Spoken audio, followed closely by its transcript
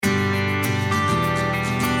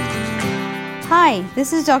Hi,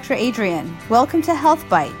 this is Dr. Adrienne. Welcome to Health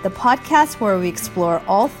Bite, the podcast where we explore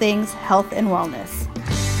all things health and wellness.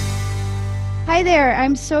 Hi there.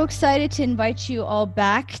 I'm so excited to invite you all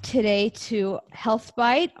back today to Health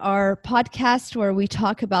Bite, our podcast where we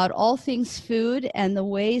talk about all things food and the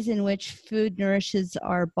ways in which food nourishes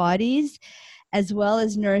our bodies as well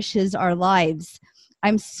as nourishes our lives.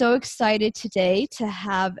 I'm so excited today to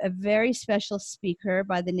have a very special speaker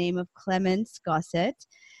by the name of Clémence Gossett.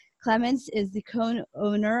 Clémence is the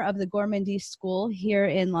co-owner of the Gourmandise School here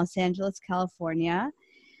in Los Angeles, California.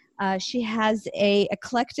 She has an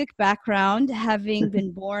eclectic background, having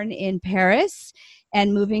been born in Paris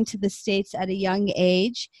and moving to the States at a young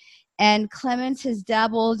age. And Clémence has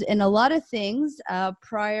dabbled in a lot of things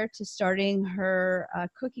prior to starting her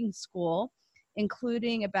cooking school,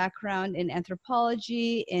 including a background in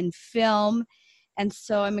anthropology, in film. And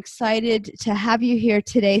so I'm excited to have you here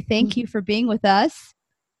today. Thank you for being with us.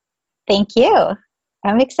 Thank you.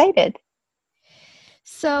 I'm excited.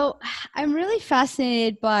 So I'm really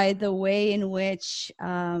fascinated by the way in which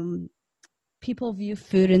people view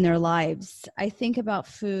food in their lives. I think about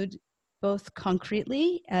food both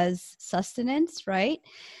concretely as sustenance, right?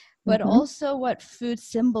 But also what food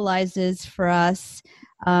symbolizes for us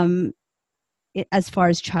as far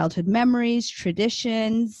as childhood memories,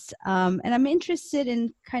 traditions. And I'm interested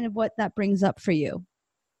in kind of what that brings up for you.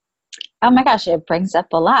 Oh my gosh, it brings up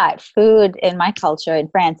a lot. Food in my culture in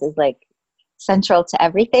France is like central to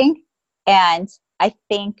everything. And I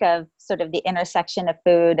think of sort of the intersection of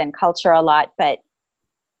food and culture a lot, but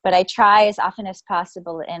I try as often as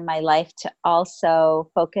possible in my life to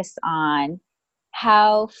also focus on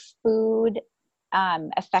how food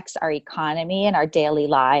affects our economy and our daily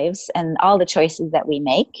lives and all the choices that we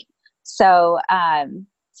make. So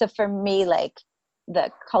for me, like, the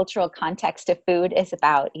cultural context of food is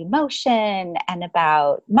about emotion and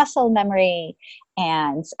about muscle memory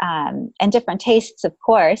and different tastes, of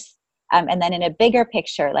course. And then in a bigger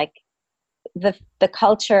picture, like the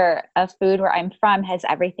culture of food where I'm from has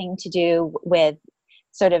everything to do with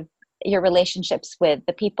sort of your relationships with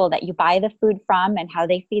the people that you buy the food from and how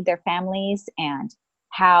they feed their families and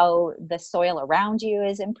how the soil around you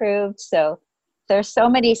is improved. So there's so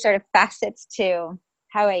many sort of facets to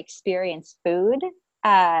how I experience food,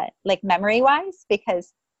 like memory-wise,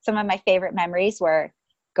 because some of my favorite memories were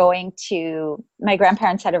going to, my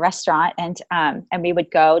grandparents had a restaurant, and we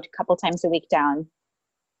would go a couple times a week down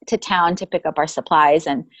to town to pick up our supplies,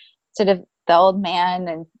 and sort of the old man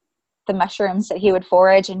and the mushrooms that he would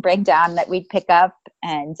forage and bring down that we'd pick up,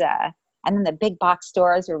 and then the big box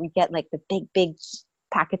stores where we get like the big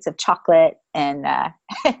packets of chocolate and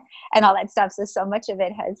and all that stuff. So much of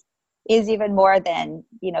it is even more than,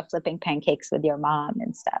 flipping pancakes with your mom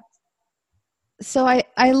and stuff. So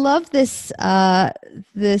I love this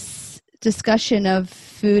this discussion of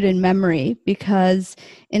food and memory, because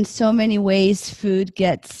in so many ways food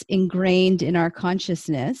gets ingrained in our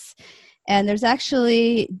consciousness. And there's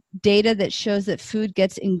actually data that shows that food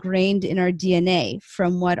gets ingrained in our DNA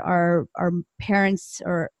from what our parents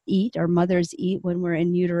eat, our mothers eat when we're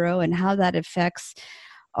in utero, and how that affects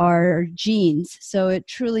our genes. So it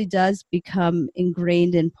truly does become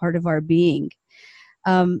ingrained in part of our being.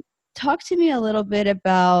 Talk to me a little bit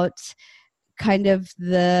about kind of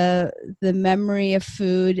the memory of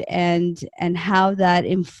food and how that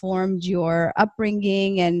informed your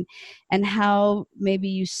upbringing and how maybe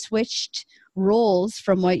you switched roles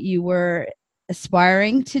from what you were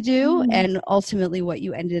aspiring to do and ultimately what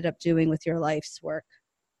you ended up doing with your life's work.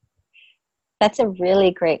 That's a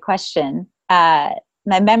really great question.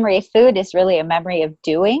 My memory of food is really a memory of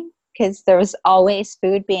doing, because there was always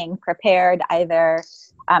food being prepared either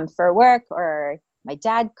for work, or my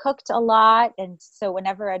dad cooked a lot. And so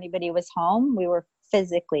whenever anybody was home, we were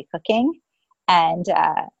physically cooking. And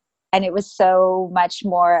it was so much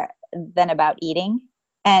more than about eating.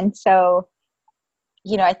 And so,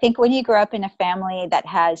 I think when you grow up in a family that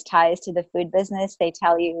has ties to the food business, they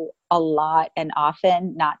tell you a lot and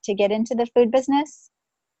often not to get into the food business.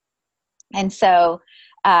 And so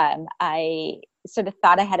I sort of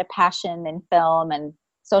thought I had a passion in film and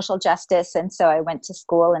social justice. And so I went to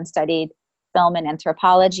school and studied film and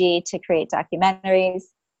anthropology to create documentaries.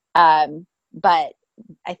 But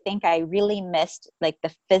I think I really missed like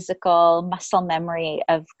the physical muscle memory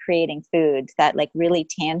of creating food, that like really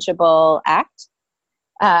tangible act.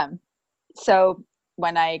 So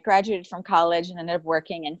when I graduated from college and ended up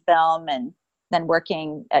working in film and then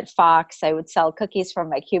working at Fox, I would sell cookies from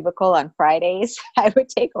my cubicle on Fridays. I would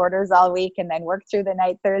take orders all week and then work through the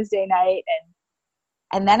night Thursday night.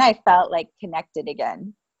 And then I felt like connected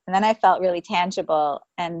again. And then I felt really tangible.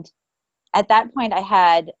 And at that point I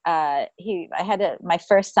had my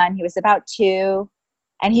first son. He was about 2,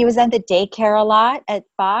 and he was at the daycare a lot at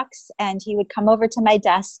Fox, and he would come over to my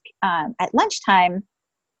desk at lunchtime,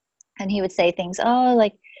 and he would say things, oh,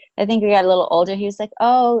 like, I think we got a little older. He was like,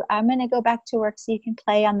 oh, I'm going to go back to work so you can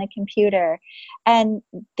play on the computer. And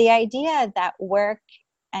the idea that work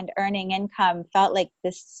and earning income felt like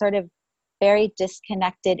this sort of very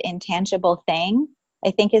disconnected, intangible thing,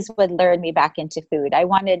 I think is what lured me back into food. I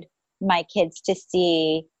wanted my kids to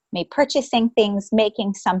see me purchasing things,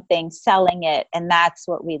 making something, selling it, and that's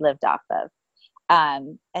what we lived off of.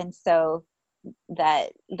 And so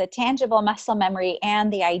that the tangible muscle memory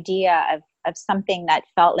and the idea of something that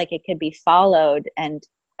felt like it could be followed, and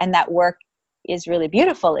that work is really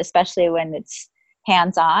beautiful, especially when it's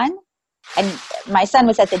hands-on. And my son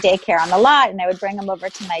was at the daycare on the lot, and I would bring him over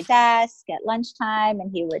to my desk at lunchtime,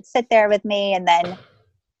 and he would sit there with me, and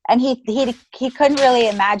he couldn't really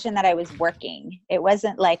imagine that I was working. It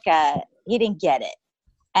wasn't like he didn't get it.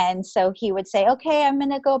 And so he would say, okay, I'm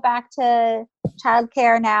going to go back to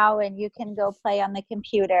childcare now, and you can go play on the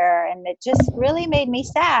computer. And it just really made me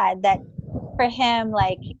sad that for him,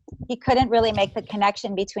 like, he couldn't really make the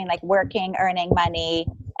connection between like working, earning money.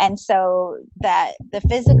 And so that the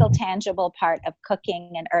physical, tangible part of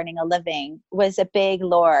cooking and earning a living was a big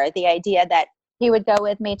lure. The idea that he would go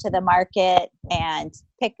with me to the market and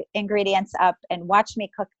pick ingredients up and watch me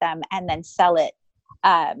cook them and then sell it.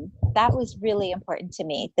 That was really important to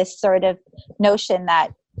me. This sort of notion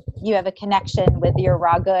that you have a connection with your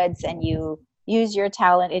raw goods and you use your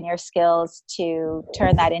talent and your skills to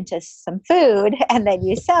turn that into some food and then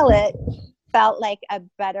you sell it, felt like a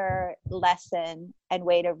better lesson and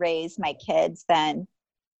way to raise my kids than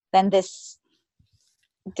this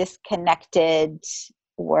disconnected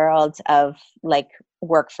world of like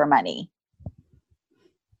work for money.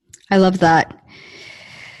 I love that.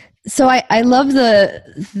 So I love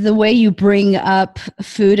the way you bring up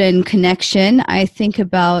food and connection. I think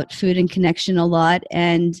about food and connection a lot,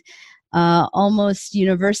 and almost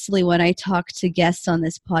universally when I talk to guests on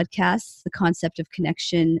this podcast, the concept of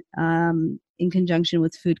connection in conjunction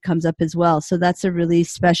with food comes up as well. So that's a really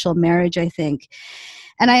special marriage, I think.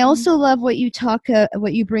 And I also love what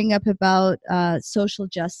you bring up about social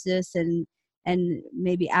justice and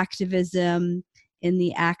maybe activism in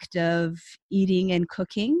the act of eating and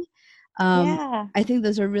cooking. I think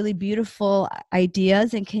those are really beautiful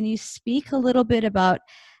ideas. And can you speak a little bit about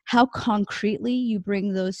how concretely you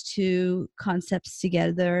bring those two concepts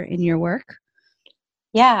together in your work?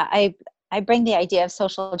 Yeah, I bring the idea of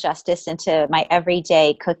social justice into my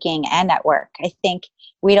everyday cooking and at work. I think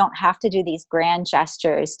we don't have to do these grand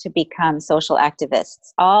gestures to become social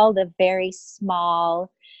activists. All the very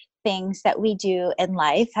small things that we do in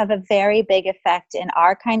life have a very big effect in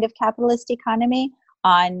our kind of capitalist economy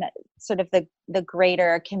on sort of the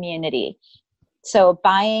greater community. So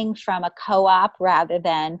buying from a co-op rather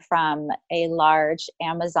than from a large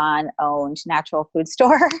Amazon-owned natural food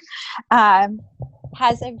store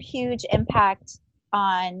has a huge impact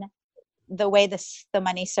on the way the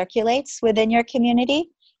money circulates within your community.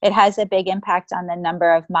 It has a big impact on the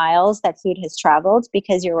number of miles that food has traveled,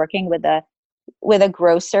 because you're working with a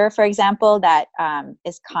grocer, for example, that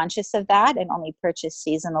is conscious of that and only purchase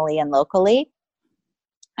seasonally and locally.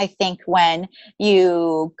 I think when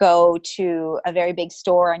you go to a very big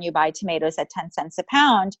store and you buy tomatoes at 10 cents a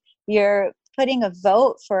pound, you're putting a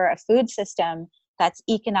vote for a food system that's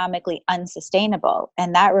economically unsustainable.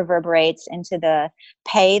 And that reverberates into the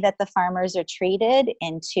pay that the farmers are treated,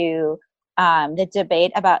 into the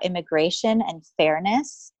debate about immigration and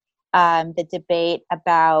fairness, the debate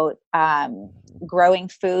about growing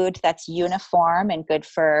food that's uniform and good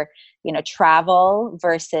for, travel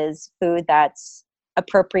versus food that's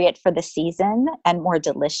appropriate for the season and more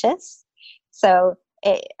delicious. So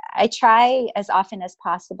I try as often as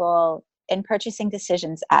possible in purchasing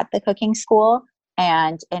decisions at the cooking school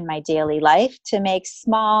and in my daily life to make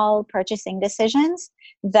small purchasing decisions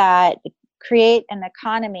that create an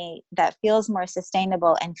economy that feels more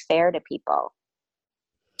sustainable and fair to people.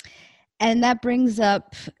 And that brings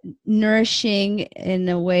up nourishing in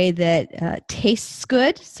a way that tastes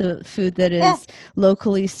good. So food that is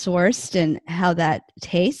locally sourced and how that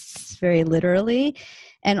tastes very literally.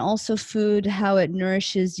 And also food, how it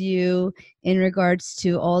nourishes you in regards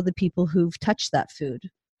to all the people who've touched that food,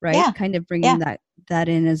 right? Yeah. Kind of bringing that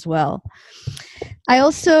in as well. I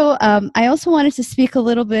also wanted to speak a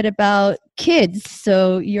little bit about kids.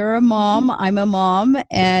 So you're a mom, I'm a mom,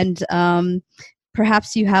 and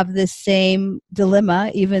perhaps you have this same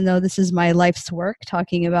dilemma, even though this is my life's work,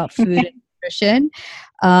 talking about food and nutrition.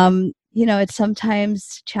 It's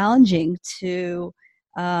sometimes challenging to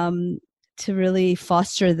to really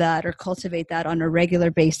foster that or cultivate that on a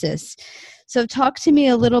regular basis. So talk to me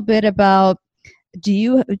a little bit about, do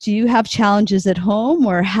you have challenges at home,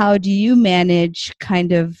 or how do you manage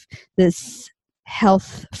kind of this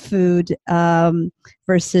health food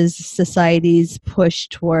versus society's push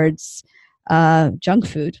towards junk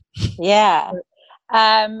food? Yeah.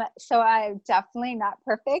 So I'm definitely not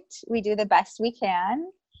perfect. We do the best we can.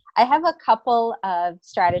 I have a couple of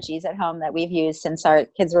strategies at home that we've used since our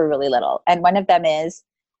kids were really little. And one of them is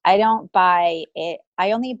I don't buy it.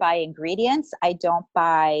 I only buy ingredients. I don't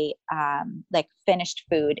buy like finished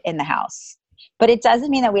food in the house. But it doesn't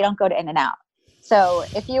mean that we don't go to In-N-Out. So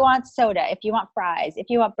if you want soda, if you want fries, if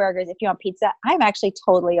you want burgers, if you want pizza, I'm actually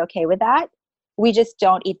totally okay with that. We just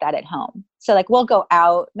don't eat that at home. So like we'll go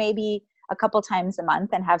out maybe a couple times a month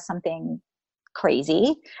and have something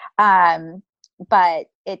crazy. But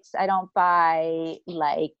I don't buy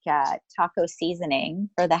like taco seasoning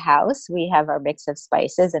for the house. We have our mix of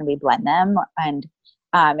spices and we blend them. And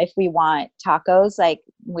if we want tacos, like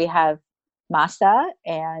we have masa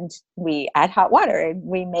and we add hot water and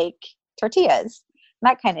we make tortillas,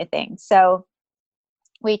 that kind of thing. So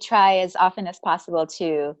we try as often as possible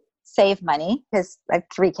to save money because I have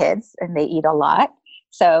 3 kids and they eat a lot.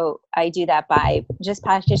 So I do that by just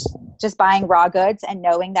buying raw goods and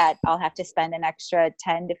knowing that I'll have to spend an extra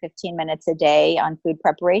 10 to 15 minutes a day on food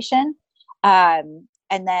preparation. And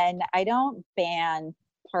then I don't ban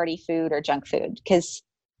party food or junk food because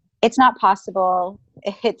it's not possible.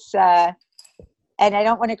 It's and I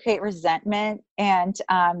don't want to create resentment. And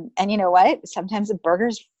you know what? Sometimes a burger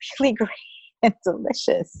is really great and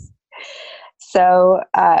delicious. So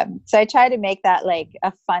I try to make that like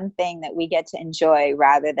a fun thing that we get to enjoy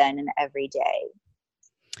rather than an everyday.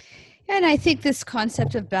 And I think this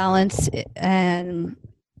concept of balance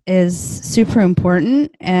is super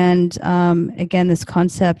important. And again, this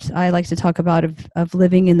concept I like to talk about of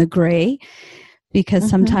living in the gray, because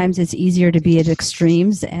sometimes it's easier to be at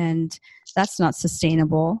extremes, and that's not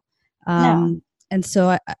sustainable. No. And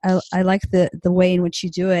so I like the way in which you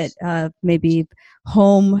do it, maybe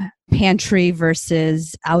home pantry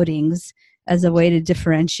versus outings as a way to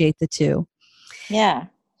differentiate the two. Yeah.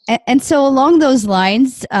 And so along those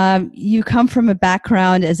lines, you come from a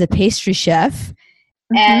background as a pastry chef,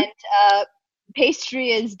 and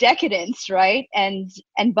pastry is decadence, right? And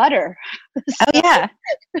butter. Oh, yeah.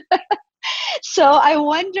 So I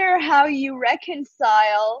wonder how you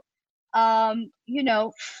reconcile,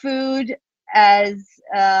 food as,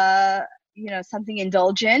 something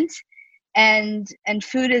indulgent and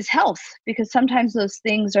food as health, because sometimes those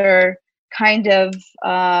things are kind of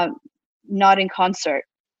not in concert.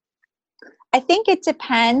 I think it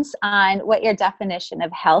depends on what your definition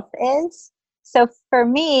of health is. So for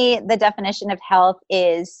me, the definition of health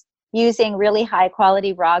is using really high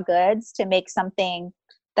quality raw goods to make something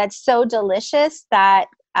that's so delicious that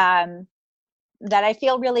that I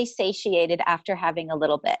feel really satiated after having a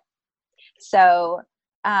little bit. So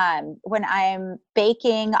when I'm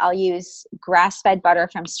baking, I'll use grass-fed butter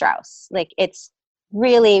from Strauss. Like it's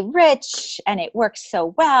really rich and it works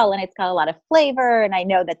so well and it's got a lot of flavor, and I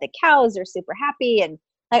know that the cows are super happy, and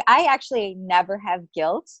like I actually never have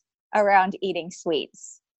guilt around eating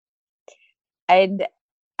sweets. And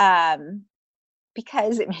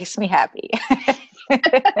because it makes me happy.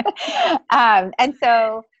 And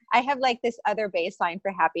so I have like this other baseline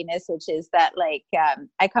for happiness, which is that like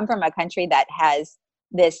I come from a country that has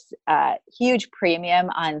this huge premium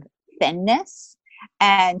on thinness,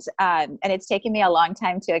 and it's taken me a long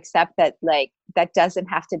time to accept that like that doesn't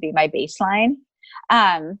have to be my baseline.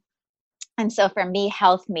 And so for me,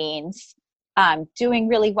 health means doing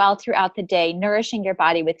really well throughout the day, nourishing your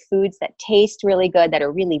body with foods that taste really good, that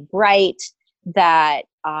are really bright, that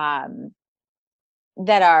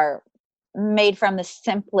that are made from the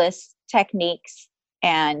simplest techniques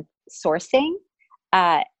and sourcing,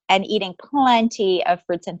 and eating plenty of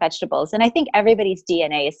fruits and vegetables. And I think everybody's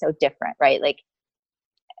DNA is so different, right? Like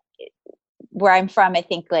where I'm from, I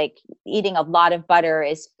think like eating a lot of butter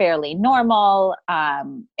is fairly normal,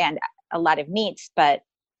 and a lot of meats, but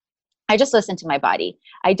I just listen to my body.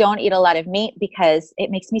 I don't eat a lot of meat because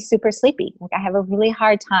it makes me super sleepy. Like I have a really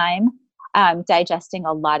hard time digesting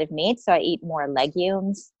a lot of meat. So I eat more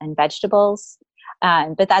legumes and vegetables,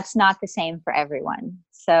 but that's not the same for everyone.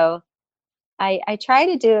 So I try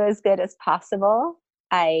to do as good as possible.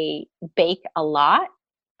 I bake a lot,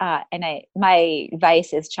 and my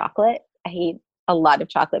vice is chocolate. I eat a lot of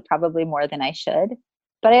chocolate, probably more than I should,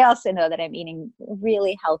 but I also know that I'm eating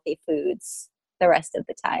really healthy foods the rest of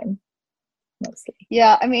the time. Mostly.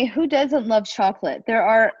 Yeah, I mean, who doesn't love chocolate?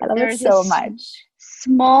 I love it so much.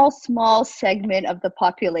 small segment of the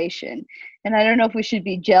population. And I don't know if we should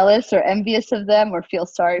be jealous or envious of them or feel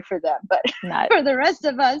sorry for them, but Not. for the rest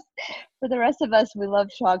of us, we love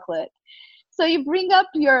chocolate. So you bring up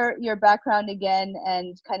your background again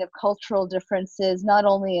and kind of cultural differences, not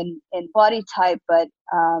only in body type, but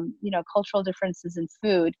cultural differences in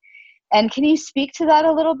food. And can you speak to that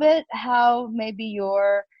a little bit? How maybe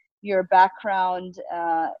your background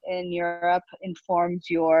in Europe informed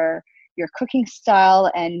your cooking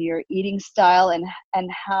style and your eating style,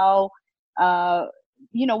 and how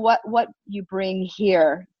what you bring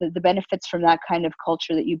here, the benefits from that kind of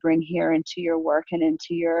culture that you bring here into your work and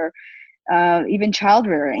into your even child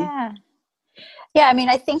rearing. Yeah. I mean,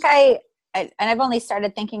 I think and I've only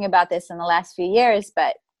started thinking about this in the last few years,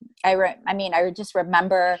 but I just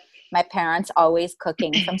remember my parents always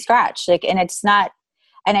cooking from scratch. And it's not,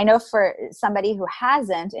 and I know for somebody who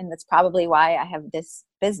hasn't, and that's probably why I have this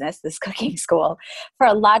business, this cooking school, for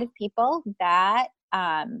a lot of people, that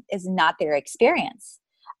is not their experience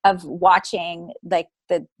of watching,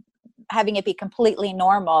 having it be completely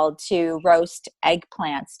normal to roast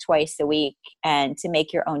eggplants twice a week and to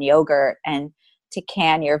make your own yogurt and to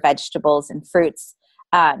can your vegetables and fruits.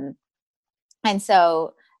 And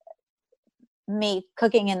so me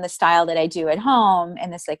cooking in the style that I do at home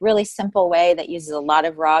in this really simple way that uses a lot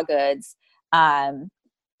of raw goods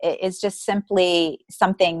is just simply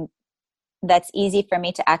something that's easy for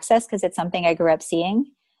me to access because it's something I grew up seeing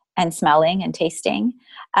and smelling and tasting.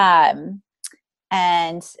 And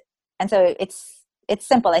so it's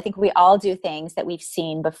simple. I think we all do things that we've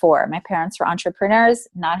seen before. My parents were entrepreneurs.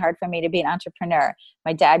 Not hard for me to be an entrepreneur.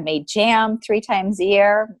 My dad made jam 3 times a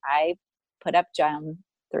year. I put up jam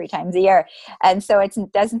 3 times a year. And so it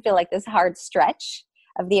doesn't feel like this hard stretch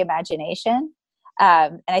of the imagination.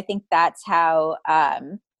 And I think that's how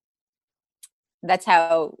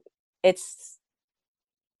it's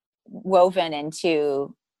woven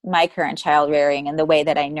into my current child rearing and the way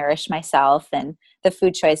that I nourish myself and the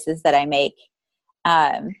food choices that I make.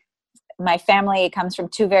 My family comes from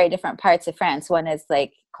 2 very different parts of France. One is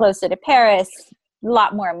closer to Paris, a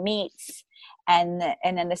lot more meats. And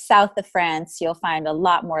in the south of France, you'll find a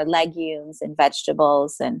lot more legumes and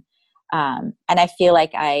vegetables. And I feel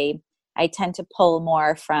like I tend to pull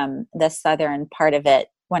more from the southern part of it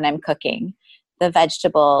when I'm cooking. The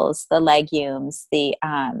vegetables, the legumes, the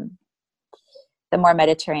more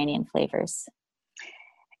Mediterranean flavors.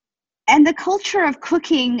 And the culture of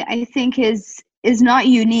cooking, I think, is not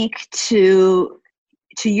unique to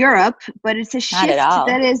Europe, but it's a shift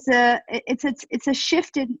that is it's a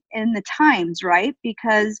shift in the times, right?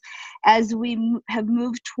 Because as we have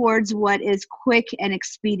moved towards what is quick and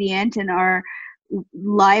expedient, and our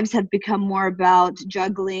lives have become more about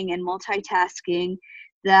juggling and multitasking,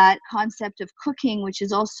 that concept of cooking, which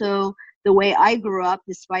is also the way I grew up,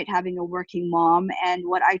 despite having a working mom, and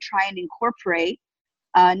what I try and incorporate,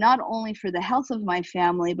 not only for the health of my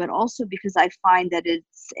family, but also because I find that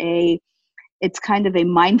it's kind of a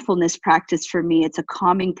mindfulness practice for me. It's a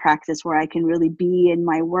calming practice where I can really be in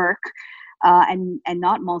my work and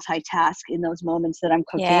not multitask in those moments that I'm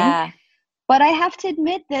cooking. Yeah. But I have to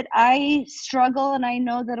admit that I struggle, and I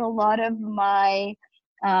know that a lot of my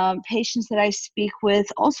patients that I speak with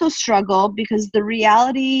also struggle, because the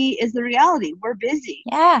reality is the reality. We're busy.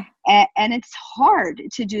 Yeah. And it's hard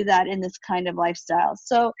to do that in this kind of lifestyle.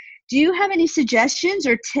 So do you have any suggestions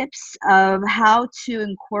or tips of how to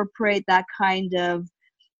incorporate that kind of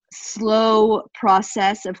slow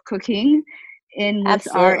process of cooking in with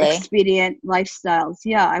our expedient lifestyles?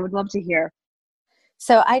 Yeah, I would love to hear.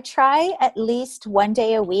 So I try at least 1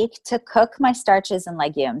 day a week to cook my starches and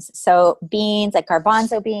legumes. So beans, like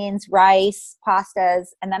garbanzo beans, rice, pastas,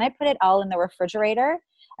 and then I put it all in the refrigerator.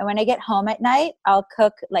 And when I get home at night, I'll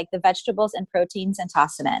cook the vegetables and proteins and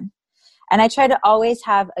toss them in. And I try to always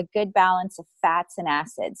have a good balance of fats and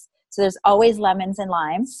acids. So there's always lemons and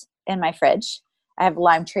limes in my fridge. I have a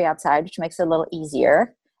lime tree outside, which makes it a little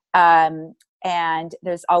easier. And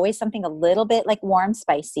there's always something a little bit warm,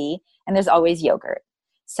 spicy, and there's always yogurt.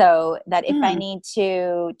 So that if I need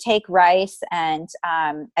to take rice and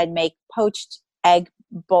make poached egg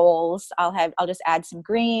bowls, I'll just add some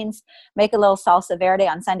greens, make a little salsa verde.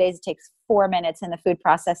 On Sundays, it takes 4 minutes in the food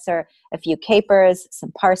processor, a few capers,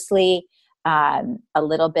 some parsley, a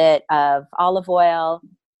little bit of olive oil.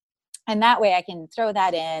 And that way I can throw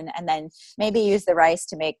that in and then maybe use the rice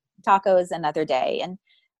to make tacos another day. And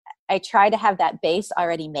I try to have that base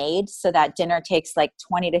already made so that dinner takes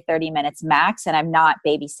 20 to 30 minutes max, and I'm not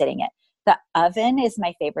babysitting it. The oven is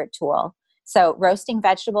my favorite tool. So roasting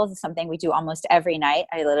vegetables is something we do almost every night.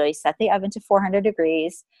 I literally set the oven to 400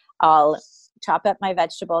 degrees. I'll chop up my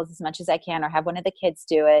vegetables as much as I can, or have one of the kids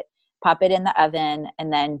do it, pop it in the oven,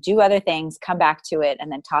 and then do other things, come back to it,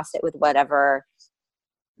 and then toss it with whatever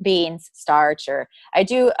beans, starch, or I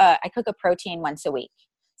cook a protein once a week.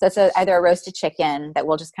 So it's either a roasted chicken that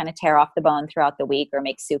we'll just kind of tear off the bone throughout the week or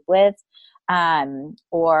make soup with,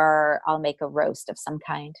 or I'll make a roast of some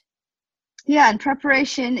kind. Yeah, and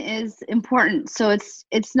preparation is important. So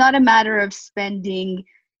it's not a matter of spending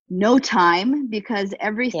no time, because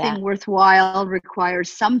everything worthwhile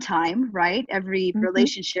requires some time, right? Every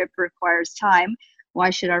relationship requires time. Why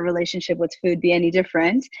should our relationship with food be any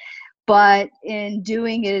different? But in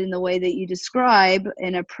doing it in the way that you describe,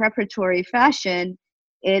 in a preparatory fashion,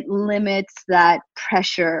 it limits that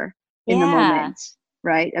pressure in the moment,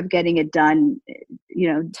 right? Of getting it done,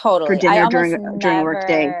 totally. for dinner during a work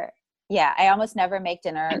day. Yeah, I almost never make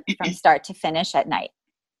dinner from start to finish at night.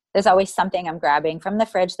 There's always something I'm grabbing from the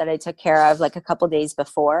fridge that I took care of like a couple days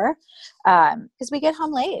before, because we get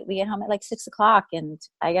home late. We get home at like 6:00, and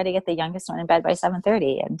I got to get the youngest one in bed by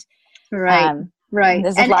 7:30. And right.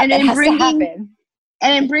 There's a lot that has to happen.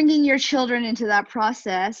 And in bringing your children into that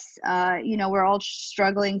process, we're all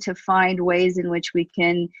struggling to find ways in which we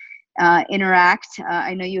can interact.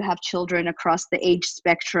 I know you have children across the age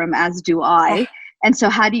spectrum, as do I. And so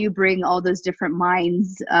how do you bring all those different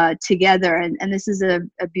minds together? And this is a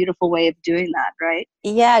beautiful way of doing that, right?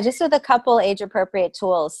 Yeah, just with a couple age-appropriate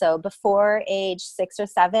tools. So before age 6 or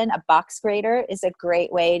 7, a box grater is a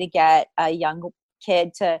great way to get a young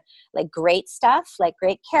kid to like grate stuff, like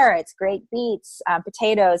grate carrots, grate beets,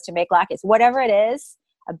 potatoes to make latkes, whatever it is.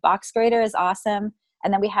 A box grater is awesome.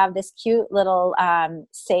 And then we have this cute little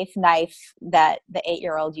safe knife that the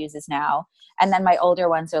 8-year-old uses now. And then my older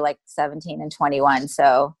ones are like 17 and 21.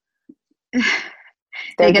 So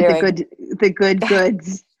they get the good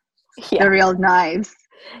goods, the real knives.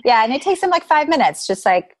 Yeah. And it takes them like 5 minutes, just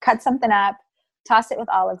like cut something up, toss it with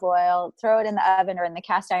olive oil, throw it in the oven or in the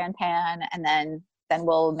cast iron pan, and then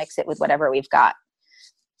we'll mix it with whatever we've got.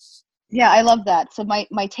 Yeah, I love that. So my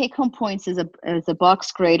take home points is a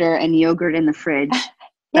box grater and yogurt in the fridge.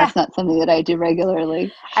 That's not something that I do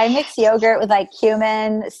regularly. I mix yogurt with like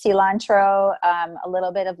cumin, cilantro, a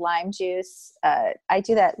little bit of lime juice. I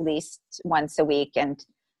do that at least once a week, and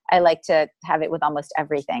I like to have it with almost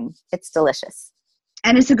everything. It's delicious.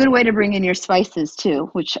 And it's a good way to bring in your spices too,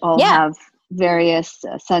 which all have various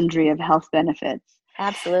sundry of health benefits.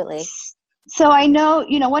 Absolutely. So I know,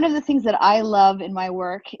 one of the things that I love in my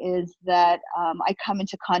work is that I come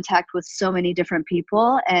into contact with so many different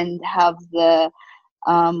people and have the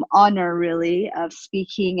honor really of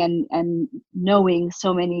speaking and knowing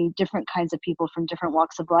so many different kinds of people from different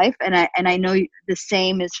walks of life. And I know the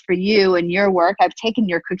same is for you and your work. I've taken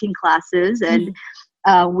your cooking classes, and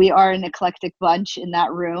we are an eclectic bunch in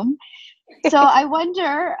that room. So I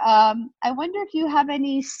wonder if you have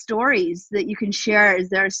any stories that you can share. Is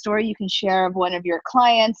there a story you can share of one of your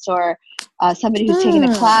clients or somebody who's taken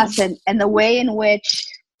a class and the way in which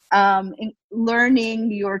in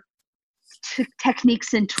learning your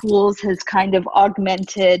techniques and tools has kind of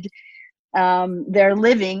augmented their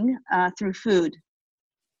living through food?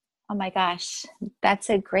 Oh my gosh, that's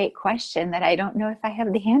a great question that I don't know if I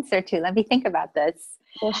have the answer to. Let me think about this.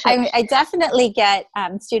 Well, sure. I definitely get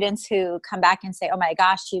students who come back and say, oh my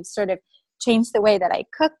gosh, you've sort of changed the way that I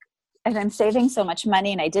cook, and I'm saving so much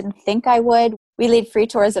money, and I didn't think I would. We lead free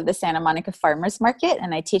tours of the Santa Monica Farmers Market,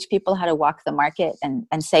 and I teach people how to walk the market and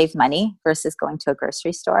save money versus going to a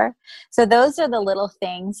grocery store. So those are the little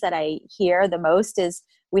things that I hear the most. Is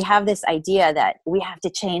we have this idea that we have to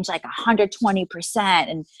change like 120%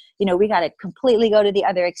 and, we got to completely go to the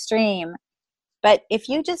other extreme. But if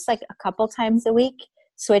you just like a couple times a week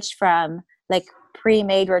switch from like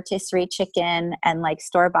pre-made rotisserie chicken and like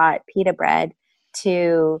store-bought pita bread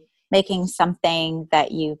to making something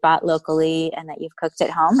that you bought locally and that you've cooked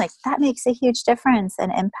at home, like that makes a huge difference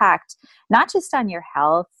and impact, not just on your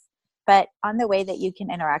health, but on the way that you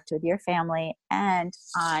can interact with your family and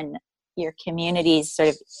on your community's sort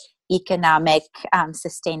of economic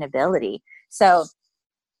sustainability. So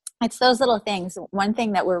it's those little things. One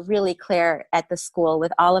thing that we're really clear at the school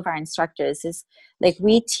with all of our instructors is like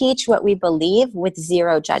we teach what we believe with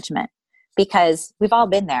zero judgment, because we've all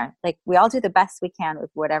been there. Like we all do the best we can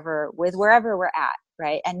with wherever we're at,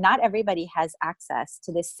 right? And not everybody has access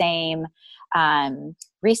to the same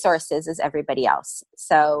resources as everybody else.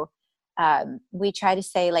 So we try to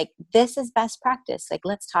say like, this is best practice. Like,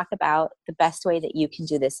 let's talk about the best way that you can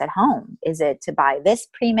do this at home. Is it to buy this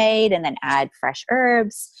pre-made and then add fresh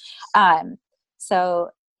herbs? So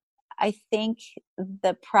I think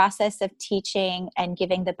the process of teaching and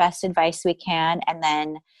giving the best advice we can, and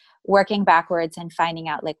then working backwards and finding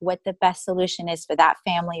out like what the best solution is for that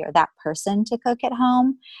family or that person to cook at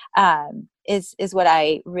home, is what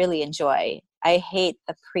I really enjoy. I hate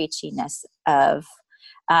the preachiness of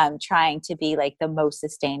trying to be like the most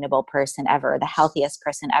sustainable person ever, the healthiest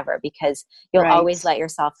person ever, because you'll always let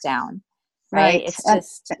yourself down. Right. It's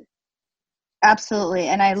just absolutely.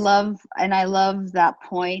 And I love that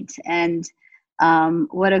point. And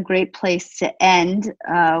what a great place to end,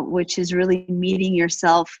 which is really meeting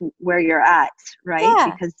yourself where you're at, right?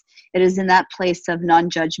 Yeah. Because it is in that place of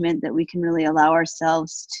non-judgment that we can really allow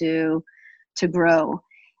ourselves to grow.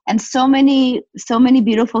 And so many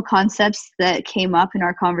beautiful concepts that came up in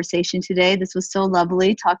our conversation today. This was so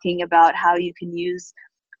lovely, talking about how you can use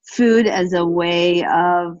food as a way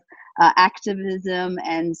of activism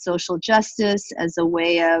and social justice, as a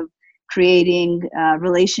way of creating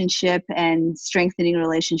relationship and strengthening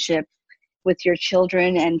relationship with your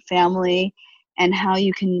children and family, and how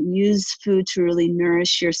you can use food to really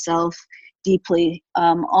nourish yourself deeply.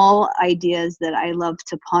 All ideas that I love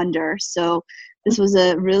to ponder. So this was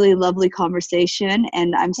a really lovely conversation,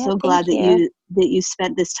 and I'm so glad that you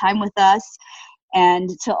spent this time with us. And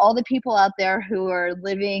to all the people out there who are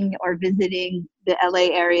living or visiting the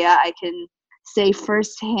LA area, I can say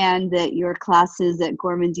firsthand that your classes at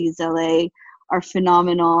Gourmandise LA are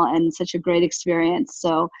phenomenal and such a great experience.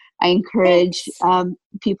 So I encourage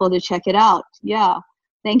people to check it out. Yeah.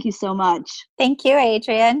 Thank you so much. Thank you,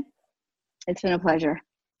 Adrienne. It's been a pleasure.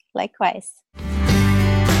 Likewise.